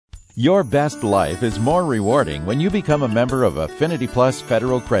Your best life is more rewarding when you become a member of Affinity Plus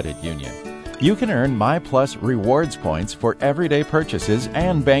Federal Credit Union. You can earn MyPlus rewards points for everyday purchases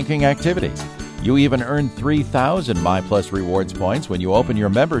and banking activities. You even earn 3,000 MyPlus rewards points when you open your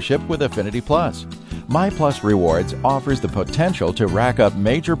membership with Affinity Plus. MyPlus Rewards offers the potential to rack up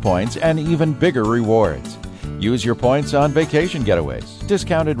major points and even bigger rewards. Use your points on vacation getaways,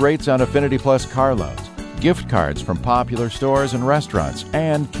 discounted rates on Affinity Plus car loans, gift cards from popular stores and restaurants,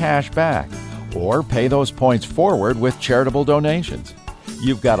 and cash back. Or pay those points forward with charitable donations.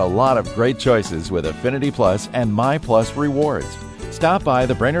 You've got a lot of great choices with Affinity Plus and MyPlus Rewards. Stop by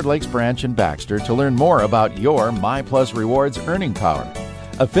the Brainerd Lakes branch in Baxter to learn more about your MyPlus Rewards earning power.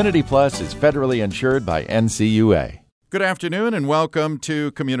 Affinity Plus is federally insured by NCUA. Good afternoon and welcome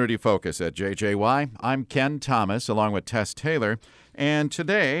to Community Focus at JJY. I'm Ken Thomas along with Tess Taylor. And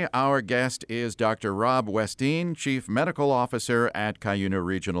today our guest is Dr. Rob Westeen, Chief Medical Officer at Cuyuna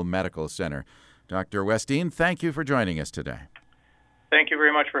Regional Medical Center. Dr. Westeen, thank you for joining us today. Thank you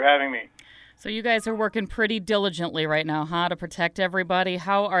very much for having me. So you guys are working pretty diligently right now, huh, to protect everybody.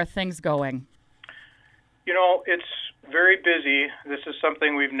 How are things going? You know, it's very busy. This is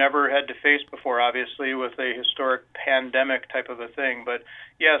something we've never had to face before, obviously, with a historic pandemic type of a thing. But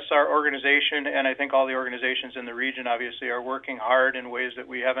yes, our organization, and I think all the organizations in the region, obviously, are working hard in ways that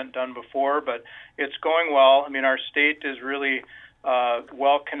we haven't done before. But it's going well. I mean, our state is really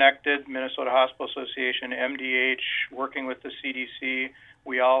well-connected. Minnesota Hospital Association, MDH, working with the CDC.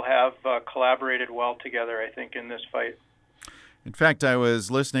 We all have collaborated well together, I think, in this fight. In fact, I was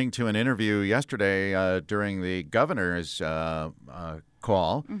listening to an interview yesterday during the governor's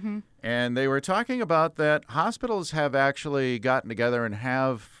call, and they were talking about that hospitals have actually gotten together and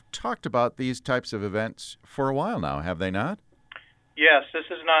have talked about these types of events for a while now, have they not? Yes, this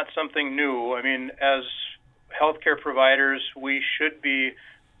is not something new. I mean, as healthcare providers, we should be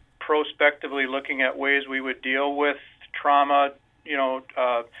prospectively looking at ways we would deal with trauma,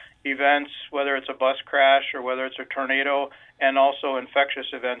 events, whether it's a bus crash or whether it's a tornado, and also infectious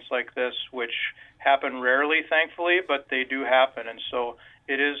events like this, which happen rarely, thankfully, but they do happen. And so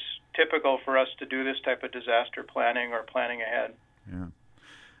it is typical for us to do this type of disaster planning or planning ahead. Yeah.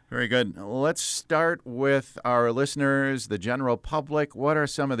 Very good. Let's start with our listeners, the general public. What are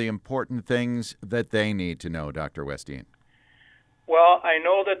some of the important things that they need to know, Dr. Westeen? Well, I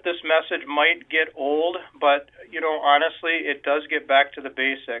know that this message might get old, but, honestly, it does get back to the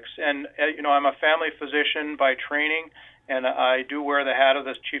basics. And, I'm a family physician by training, and I do wear the hat of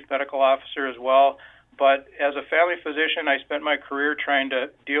this chief medical officer as well. But as a family physician, I spent my career trying to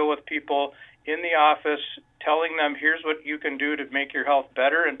deal with people in the office, telling them, here's what you can do to make your health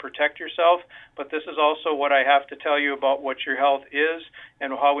better and protect yourself. But this is also what I have to tell you about what your health is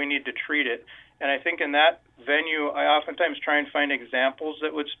and how we need to treat it. And I think in that venue, I oftentimes try and find examples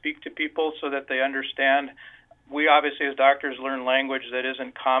that would speak to people so that they understand. We obviously, as doctors, learn language that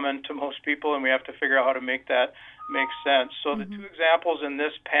isn't common to most people, and we have to figure out how to make that make sense. So the two examples in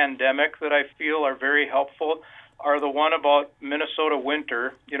this pandemic that I feel are very helpful are the one about Minnesota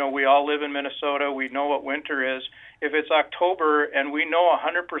winter. We all live in Minnesota. We know what winter is. If it's October and we know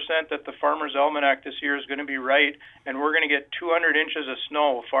 100% that the Farmer's Almanac this year is going to be right and we're going to get 200 inches of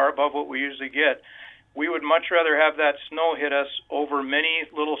snow, far above what we usually get, we would much rather have that snow hit us over many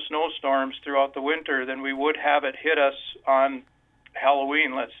little snowstorms throughout the winter than we would have it hit us on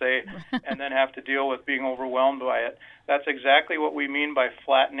Halloween, let's say, and then have to deal with being overwhelmed by it. That's exactly what we mean by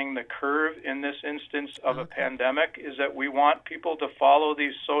flattening the curve in this instance of a pandemic, is that we want people to follow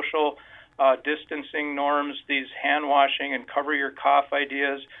these social distancing norms, these hand washing and cover your cough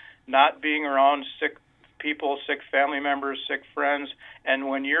ideas, not being around sick people, sick family members, sick friends, and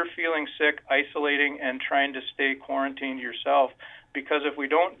when you're feeling sick, isolating and trying to stay quarantined yourself. Because if we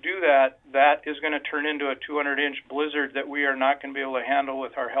don't do that, that is going to turn into a 200-inch blizzard that we are not going to be able to handle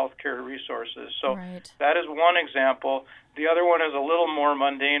with our healthcare resources. So That is one example. The other one is a little more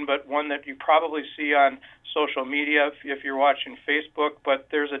mundane, but one that you probably see on social media if you're watching Facebook. But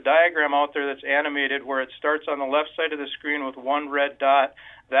there's a diagram out there that's animated where it starts on the left side of the screen with one red dot.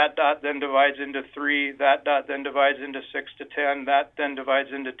 That dot then divides into 3. That dot then divides into 6 to 10. That then divides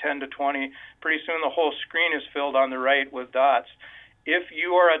into 10 to 20. Pretty soon the whole screen is filled on the right with dots. If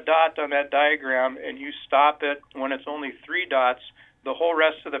you are a dot on that diagram and you stop it when it's only 3 dots, the whole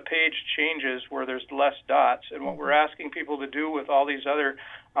rest of the page changes where there's less dots. And what we're asking people to do with all these other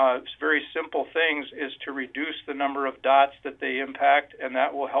very simple things is to reduce the number of dots that they impact, and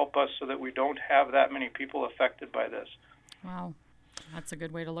that will help us so that we don't have that many people affected by this. Wow. That's a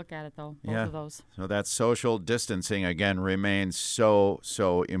good way to look at it, though, both of those. So that social distancing, again, remains so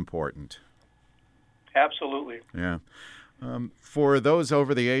important. Absolutely. Yeah. For those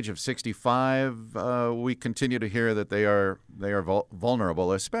over the age of 65, we continue to hear that they are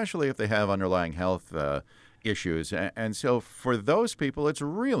vulnerable, especially if they have underlying health issues. And so for those people, it's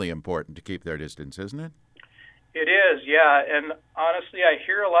really important to keep their distance, isn't it? It is, yeah. And honestly, I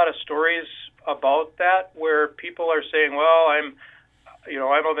hear a lot of stories about that where people are saying, well, I'm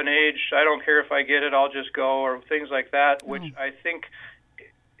of an age, I don't care if I get it, I'll just go, or things like that, which I think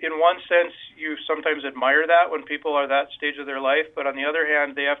in one sense, you sometimes admire that when people are that stage of their life, but on the other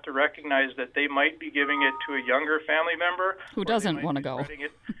hand, they have to recognize that they might be giving it to a younger family member who doesn't want to go.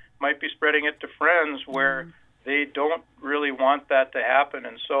 Might be spreading it to friends where they don't really want that to happen.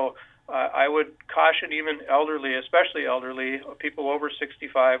 And so I would caution even elderly, especially elderly, people over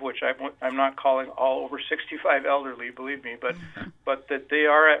 65, which I'm not calling all over 65 elderly, believe me, but that they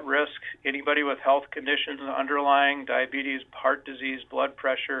are at risk. Anybody with health conditions, underlying diabetes, heart disease, blood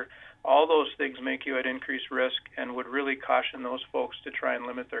pressure, all those things make you at increased risk, and would really caution those folks to try and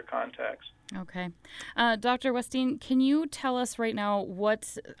limit their contacts. Okay. Dr. Westeen, can you tell us right now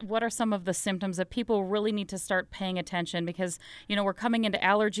what are some of the symptoms that people really need to start paying attention? Because, we're coming into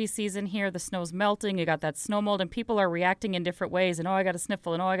allergy season here. The snow's melting. You got that snow mold, and people are reacting in different ways. And, I got a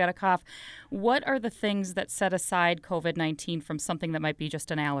sniffle, and, I got a cough. What are the things that set aside COVID-19 from something that might be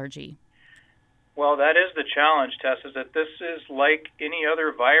just an allergy? Well, that is the challenge, Tess, is that this is like any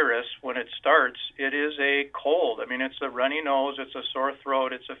other virus when it starts. It is a cold. I mean, it's a runny nose, it's a sore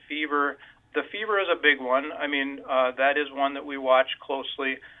throat, it's a fever. The fever is a big one. I mean, that is one that we watch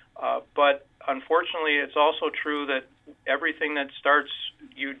closely. But unfortunately, it's also true that everything that starts,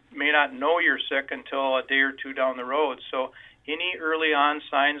 you may not know you're sick until a day or two down the road. So any early on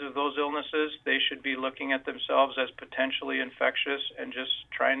signs of those illnesses, they should be looking at themselves as potentially infectious and just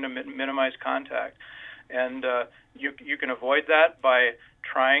trying to minimize contact. And you can avoid that by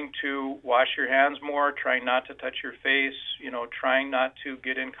trying to wash your hands more, trying not to touch your face, trying not to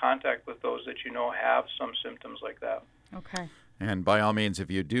get in contact with those that have some symptoms like that. Okay. And by all means,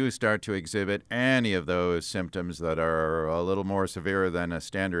 if you do start to exhibit any of those symptoms that are a little more severe than a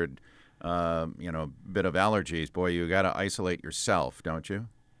standard bit of allergies, boy, you got to isolate yourself, don't you?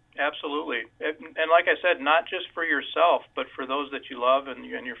 Absolutely. And like I said, not just for yourself, but for those that you love and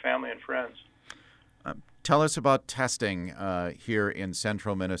your family and friends. Tell us about testing here in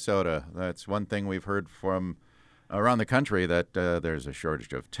central Minnesota. That's one thing we've heard from around the country, that there's a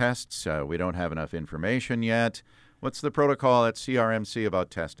shortage of tests. We don't have enough information yet. What's the protocol at CRMC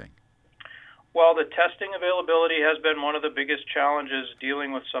about testing? Well, the testing availability has been one of the biggest challenges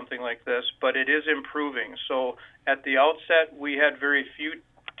dealing with something like this, but it is improving. So at the outset, we had very few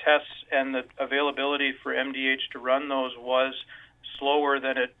tests, and the availability for MDH to run those was slower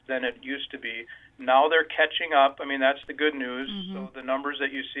than it used to be. Now they're catching up. I mean, that's the good news. Mm-hmm. So the numbers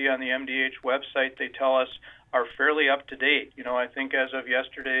that you see on the MDH website, they tell us, are fairly up to date. I think as of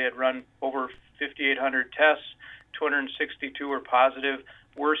yesterday, it run over 5,800 tests, 262 were positive.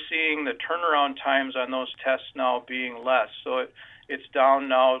 We're seeing the turnaround times on those tests now being less. So it's down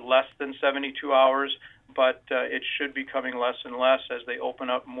now less than 72 hours, but it should be coming less and less as they open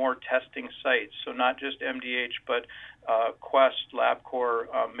up more testing sites. So not just MDH, but Quest,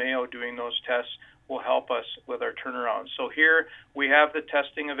 LabCorp, Mayo doing those tests will help us with our turnaround. So here we have the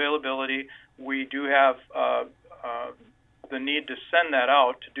testing availability. We do have the need to send that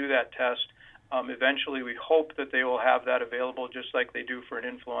out to do that test. Eventually, we hope that they will have that available just like they do for an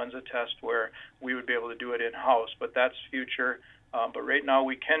influenza test, where we would be able to do it in-house. But that's future. But right now,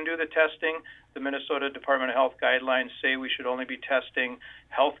 we can do the testing. The Minnesota Department of Health guidelines say we should only be testing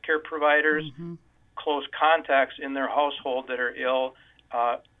healthcare providers, close contacts in their household that are ill,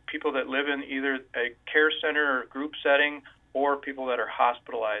 people that live in either a care center or group setting, or people that are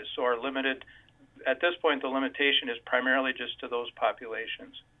hospitalized. So at this point, the limitation is primarily just to those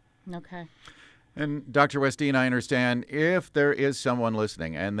populations. Okay. And Dr. Westeen, I understand if there is someone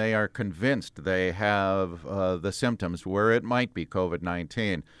listening and they are convinced they have the symptoms where it might be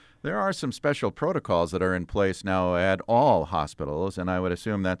COVID-19, there are some special protocols that are in place now at all hospitals, and I would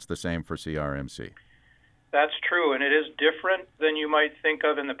assume that's the same for CRMC. That's true, and it is different than you might think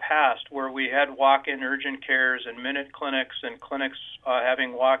of in the past, where we had walk-in urgent cares and minute clinics and clinics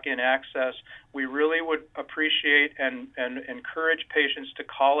having walk-in access. We really would appreciate and encourage patients to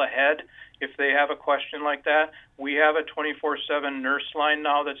call ahead if they have a question like that. We have a 24/7 nurse line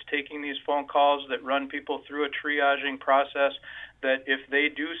now that's taking these phone calls that run people through a triaging process, that if they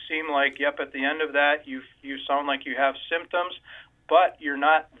do seem like, yep, at the end of that, you sound like you have symptoms, but you're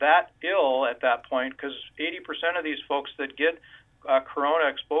not that ill at that point, because 80% of these folks that get corona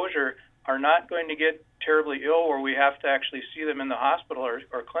exposure are not going to get terribly ill where we have to actually see them in the hospital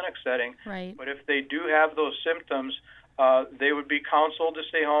or clinic setting. Right. But if they do have those symptoms, they would be counseled to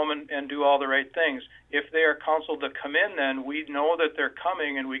stay home and do all the right things. If they are counseled to come in, then we know that they're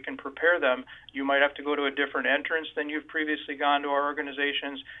coming and we can prepare them. You might have to go to a different entrance than you've previously gone to our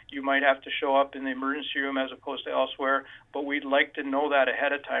organizations. You might have to show up in the emergency room as opposed to elsewhere, but we'd like to know that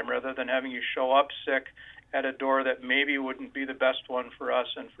ahead of time rather than having you show up sick at a door that maybe wouldn't be the best one for us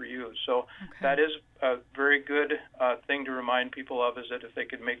and for you. So that is a very good thing to remind people of, is that if they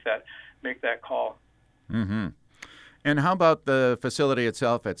could make that call. Mm-hmm. And how about the facility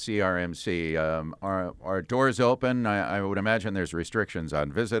itself at CRMC? Are doors open? I would imagine there's restrictions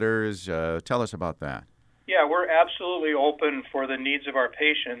on visitors. Tell us about that. Yeah, we're absolutely open for the needs of our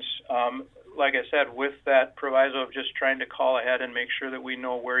patients. Like I said, with that proviso of just trying to call ahead and make sure that we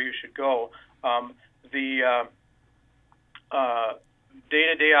know where you should go. The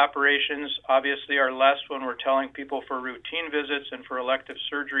day-to-day operations obviously are less when we're telling people for routine visits and for elective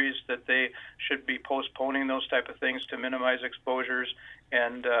surgeries that they should be postponing those type of things to minimize exposures.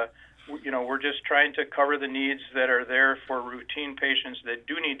 And, we're just trying to cover the needs that are there for routine patients that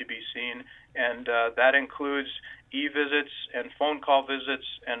do need to be seen. And that includes e-visits and phone call visits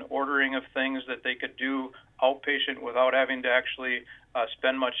and ordering of things that they could do outpatient without having to actually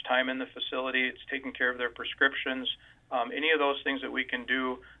spend much time in the facility. It's taking care of their prescriptions. Any of those things that we can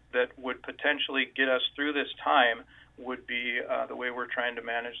do that would potentially get us through this time would be the way we're trying to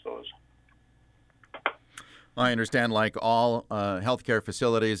manage those. I understand, like all healthcare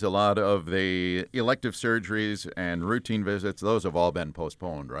facilities, a lot of the elective surgeries and routine visits, those have all been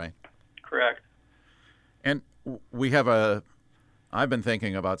postponed, right? Correct. And I've been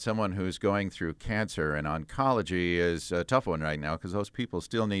thinking about someone who's going through cancer, and oncology is a tough one right now because those people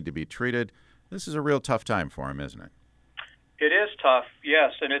still need to be treated. This is a real tough time for them, isn't it? It is tough,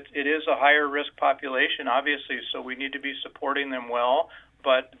 yes, and it is a higher risk population, obviously, so we need to be supporting them well,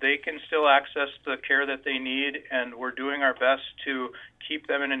 but they can still access the care that they need, and we're doing our best to keep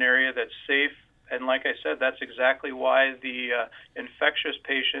them in an area that's safe. And like I said, that's exactly why the infectious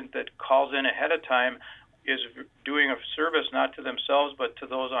patient that calls in ahead of time is doing a service not to themselves but to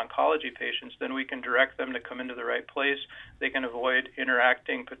those oncology patients. Then we can direct them to come into the right place. They can avoid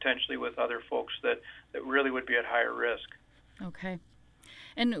interacting potentially with other folks that really would be at higher risk. Okay.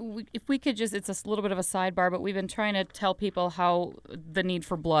 And if we could just, it's a little bit of a sidebar, but we've been trying to tell people how the need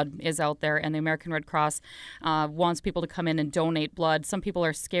for blood is out there, and the American Red Cross wants people to come in and donate blood. Some people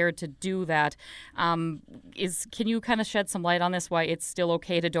are scared to do that. Can you kind of shed some light on this, why it's still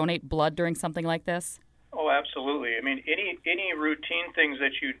okay to donate blood during something like this? Oh, absolutely. I mean, any routine things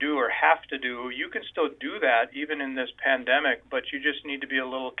that you do or have to do, you can still do that even in this pandemic, but you just need to be a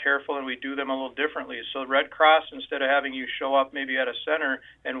little careful, and we do them a little differently. So Red Cross, instead of having you show up maybe at a center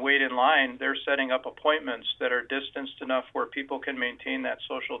and wait in line, they're setting up appointments that are distanced enough where people can maintain that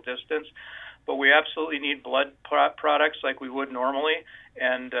social distance. But we absolutely need blood products like we would normally,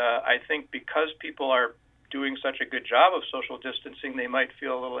 and I think because people are doing such a good job of social distancing, they might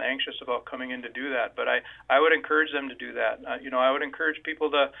feel a little anxious about coming in to do that. But I would encourage them to do that. I would encourage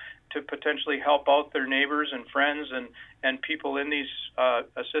people to potentially help out their neighbors and friends and people in these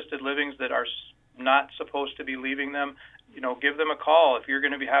assisted livings that are not supposed to be leaving them. Give them a call. If you're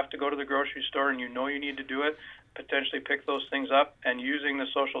going to have to go to the grocery store and you need to do it, potentially pick those things up, and using the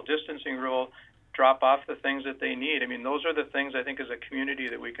social distancing rule, drop off the things that they need. I mean, those are the things I think as a community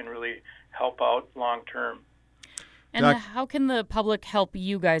that we can really help out long term. And how can the public help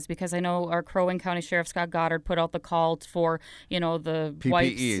you guys? Because I know our Crow Wing County Sheriff Scott Goddard put out the call for, the PPEs.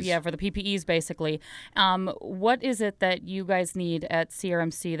 Wipes, for the PPEs basically. What is it that you guys need at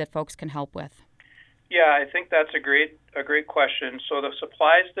CRMC that folks can help with? Yeah, I think that's a great question. So the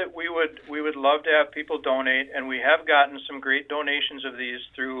supplies that we would love to have people donate, and we have gotten some great donations of these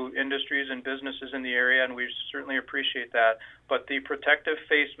through industries and businesses in the area, and we certainly appreciate that. But the protective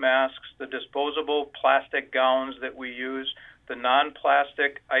face masks, the disposable plastic gowns that we use, the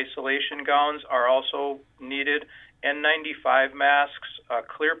non-plastic isolation gowns are also needed, N95 masks,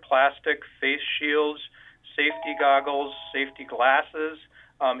 clear plastic face shields, safety goggles, safety glasses,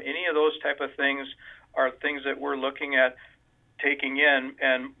 any of those type of things are things that we're looking at taking in,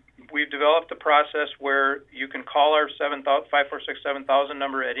 and we've developed a process where you can call our 546-7000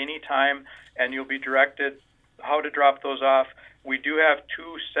 number at any time, and you'll be directed how to drop those off. We do have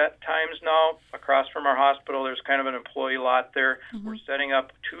 2 set times now across from our hospital. There's kind of an employee lot there. Mm-hmm. We're setting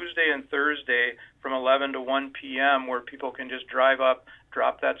up Tuesday and Thursday from 11 to 1 p.m. where people can just drive up,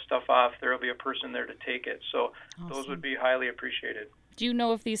 drop that stuff off. There will be a person there to take it. So awesome. Those would be highly appreciated. Do you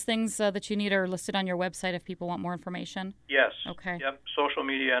know if these things that you need are listed on your website if people want more information? Yes. Okay. Yep, social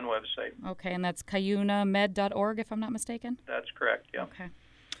media and website. Okay, and that's cuyunamed.org if I'm not mistaken? That's correct, yeah. Okay,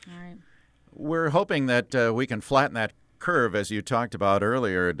 all right. We're hoping that we can flatten that curve, as you talked about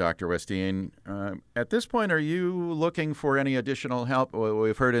earlier, Dr. Westeen. At this point, are you looking for any additional help?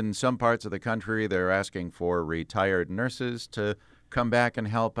 We've heard in some parts of the country they're asking for retired nurses to come back and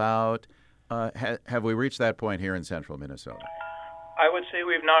help out. Have we reached that point here in central Minnesota? I would say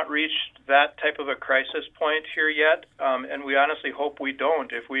we've not reached that type of a crisis point here yet, and we honestly hope we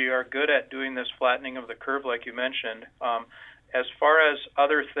don't if we are good at doing this flattening of the curve like you mentioned. As far as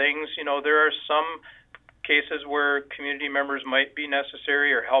other things, there are some cases where community members might be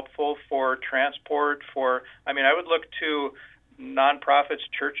necessary or helpful for transport, I would look to nonprofits,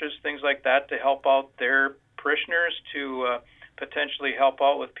 churches, things like that to help out their parishioners, to potentially help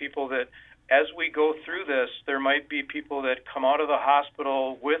out with people that, as we go through this, there might be people that come out of the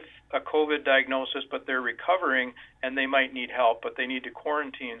hospital with a COVID diagnosis, but they're recovering and they might need help, but they need to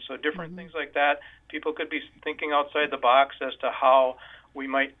quarantine. So different things like that. People could be thinking outside the box as to how we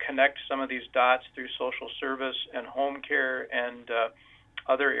might connect some of these dots through social service and home care and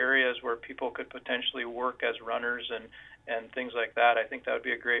other areas where people could potentially work as runners and things like that. I think that would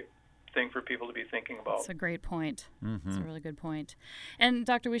be a great thing for people to be thinking about. That's a great point. That's a really good point. And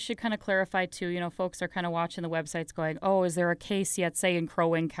Doctor, we should kind of clarify too, folks are kind of watching the websites going, oh, is there a case yet, say in Crow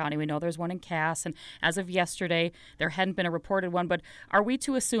Wing County? We know there's one in Cass, and as of yesterday, there hadn't been a reported one, but are we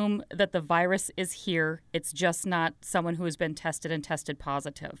to assume that the virus is here? It's just not someone who has been tested and tested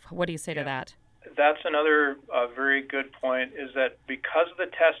positive. What do you say to that? That's another very good point, is that because the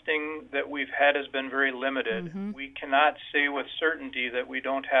testing that we've had has been very limited, we cannot say with certainty that we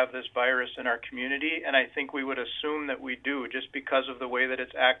don't have this virus in our community, and I think we would assume that we do just because of the way that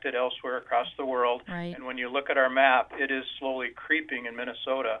it's acted elsewhere across the world. Right. And when you look at our map, it is slowly creeping in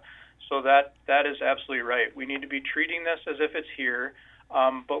Minnesota. So that is absolutely right. We need to be treating this as if it's here.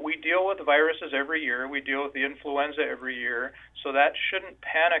 But we deal with viruses every year. We deal with the influenza every year. So that shouldn't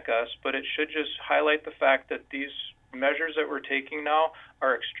panic us, but it should just highlight the fact that these measures that we're taking now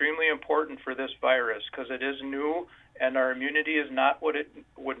are extremely important for this virus because it is new and our immunity is not what it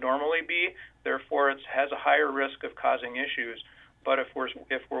would normally be. Therefore, it has a higher risk of causing issues. But if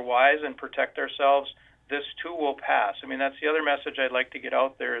we're wise and protect ourselves, this too will pass. That's the other message I'd like to get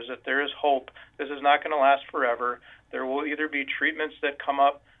out there, is that there is hope. This is not going to last forever. There will either be treatments that come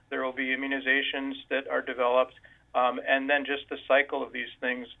up, there will be immunizations that are developed, and then just the cycle of these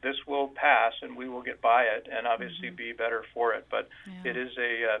things. This will pass, and we will get by it and obviously be better for it. But it is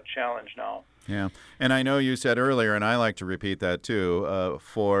a challenge now. Yeah, and I know you said earlier, and I like to repeat that too,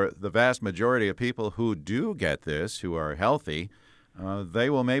 for the vast majority of people who do get this, who are healthy, they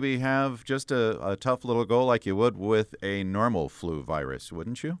will maybe have just a tough little go like you would with a normal flu virus,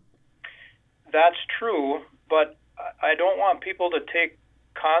 wouldn't you? That's true, but I don't want people to take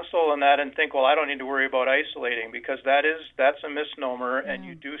console in that and think, well, I don't need to worry about isolating, because that's a misnomer, and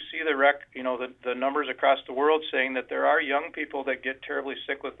you do see the numbers across the world saying that there are young people that get terribly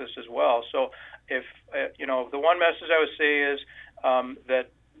sick with this as well. So if the one message I would say is that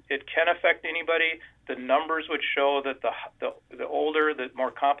it can affect anybody. The numbers would show that the older, the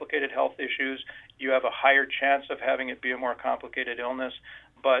more complicated health issues, you have a higher chance of having it be a more complicated illness.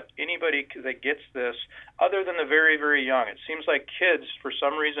 But anybody that gets this, other than the very, very young, it seems like kids, for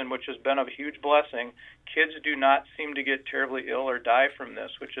some reason, which has been a huge blessing, kids do not seem to get terribly ill or die from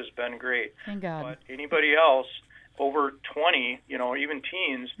this, which has been great. Thank God. But anybody else over 20, even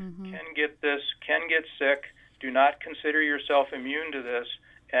teens, can get this, can get sick. Do not consider yourself immune to this,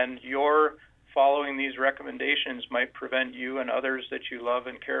 and your following these recommendations might prevent you and others that you love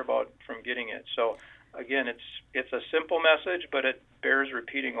and care about from getting it. So again, it's a simple message, but it bears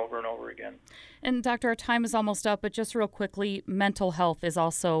repeating over and over again. And Doctor, our time is almost up, but just real quickly, mental health is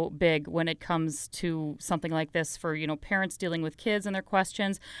also big when it comes to something like this for, parents dealing with kids and their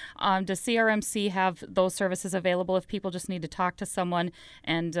questions. Does CRMC have those services available if people just need to talk to someone?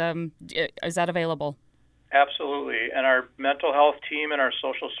 And is that available? Absolutely. And our mental health team and our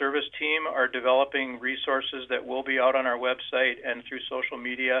social service team are developing resources that will be out on our website and through social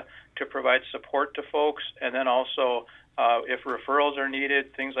media to provide support to folks. And then also, if referrals are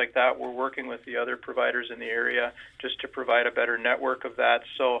needed, things like that, we're working with the other providers in the area just to provide a better network of that.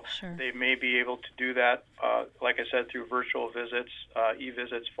 So they may be able to do that, like I said, through virtual visits,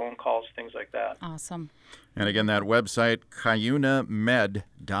 e-visits, phone calls, things like that. Awesome. And again, that website,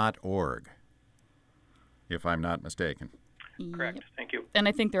 cuyunamed.org. If I'm not mistaken. Correct. Thank you. And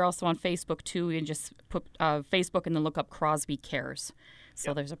I think they're also on Facebook, too. You can just put Facebook and then look up Crosby Cares.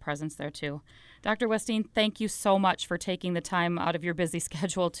 So there's a presence there, too. Dr. Westeen, thank you so much for taking the time out of your busy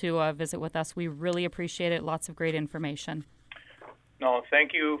schedule to visit with us. We really appreciate it. Lots of great information. No,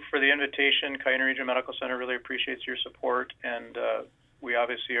 thank you for the invitation. Cuyuna Regional Medical Center really appreciates your support, and we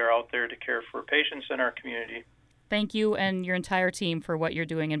obviously are out there to care for patients in our community. Thank you and your entire team for what you're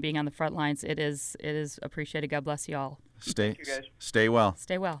doing and being on the front lines. It is appreciated. God bless you all. Stay you, guys. Stay well.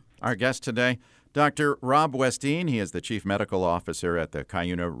 Stay well. Our guest today, Dr. Rob Westeen. He is the Chief Medical Officer at the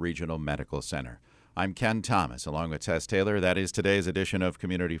Cuyuna Regional Medical Center. I'm Ken Thomas, along with Tess Taylor. That is today's edition of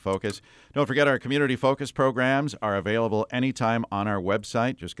Community Focus. Don't forget our Community Focus programs are available anytime on our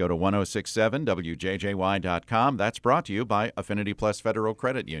website. Just go to 1067wjjy.com. That's brought to you by Affinity Plus Federal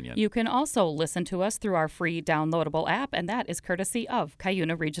Credit Union. You can also listen to us through our free downloadable app, and that is courtesy of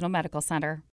Cuyuna Regional Medical Center.